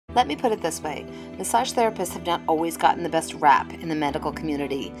Let me put it this way, massage therapists have not always gotten the best rap in the medical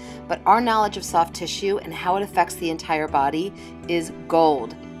community, but our knowledge of soft tissue and how it affects the entire body is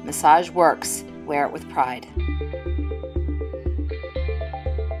gold. Massage works. Wear it with pride.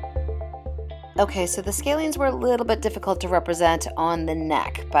 Okay, so the scalenes were a little bit difficult to represent on the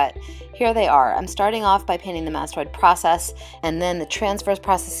neck, but here they are. I'm starting off by painting the mastoid process, and then the transverse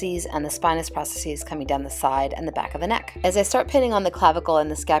processes and the spinous processes coming down the side and the back of the neck. As I start painting on the clavicle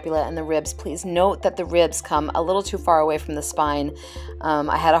and the scapula and the ribs, please note that the ribs come a little too far away from the spine.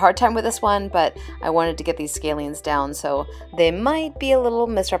 I had a hard time with this one, but I wanted to get these scalenes down, so they might be a little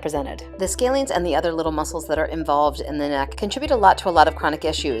misrepresented. The scalenes and the other little muscles that are involved in the neck contribute a lot to a lot of chronic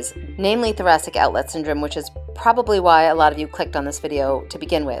issues, namely Thoracic Outlet Syndrome, which is probably why a lot of you clicked on this video to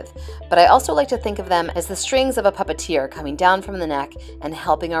begin with. But I also like to think of them as the strings of a puppeteer coming down from the neck and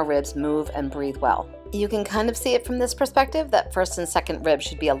helping our ribs move and breathe well. You can kind of see it from this perspective that first and second rib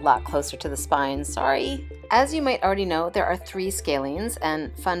should be a lot closer to the spine. Sorry. As you might already know, there are 3 scalenes,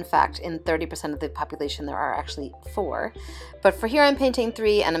 and fun fact, in 30% of the population there are actually 4. But for here I'm painting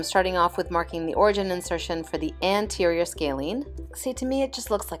 3, and I'm starting off with marking the origin insertion for the anterior scalene. See, to me it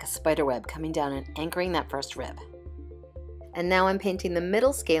just looks like a spider web coming down and anchoring that first rib. And now I'm painting the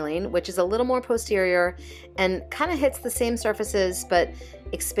middle scalene, which is a little more posterior and kind of hits the same surfaces but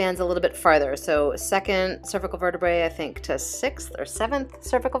expands a little bit farther. So 2nd cervical vertebrae, I think, to 6th or 7th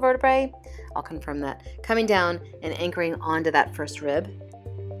cervical vertebrae. I'll confirm that. Coming down and anchoring onto that first rib.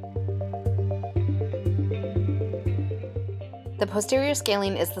 The posterior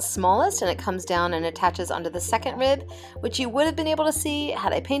scalene is the smallest, and it comes down and attaches onto the 2nd rib, which you would have been able to see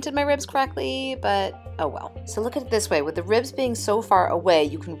had I painted my ribs correctly, but oh well. So look at it this way, with the ribs being so far away,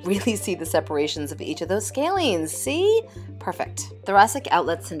 you can really see the separations of each of those scalenes. See? Perfect. Thoracic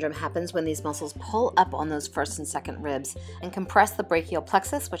Outlet Syndrome happens when these muscles pull up on those 1st and 2nd ribs and compress the brachial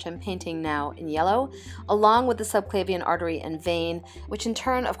plexus, which I'm painting now in yellow, along with the subclavian artery and vein, which in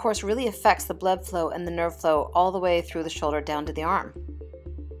turn, of course, really affects the blood flow and the nerve flow all the way through the shoulder down to the arm.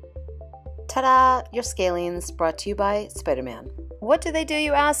 Ta-da! Your scalenes, brought to you by Spiderman. What do they do,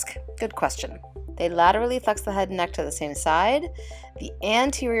 you ask? Good question. They laterally flex the head and neck to the same side. The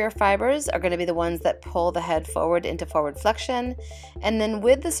anterior fibers are going to be the ones that pull the head forward into forward flexion. And then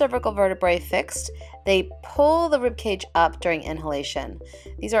with the cervical vertebrae fixed, they pull the rib cage up during inhalation.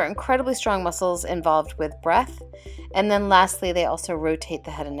 These are incredibly strong muscles involved with breath. And then lastly, they also rotate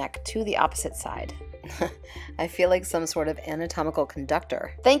the head and neck to the opposite side. I feel like some sort of anatomical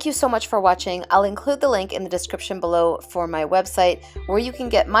conductor. Thank you so much for watching. I'll include the link in the description below for my website, where you can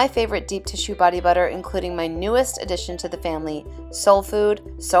get my favorite deep tissue body butter, including my newest addition to the family, Soul Food.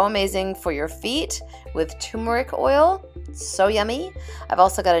 So amazing for your feet with turmeric oil. So yummy. I've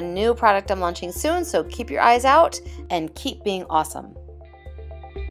also got a new product I'm launching soon, so keep your eyes out and keep being awesome.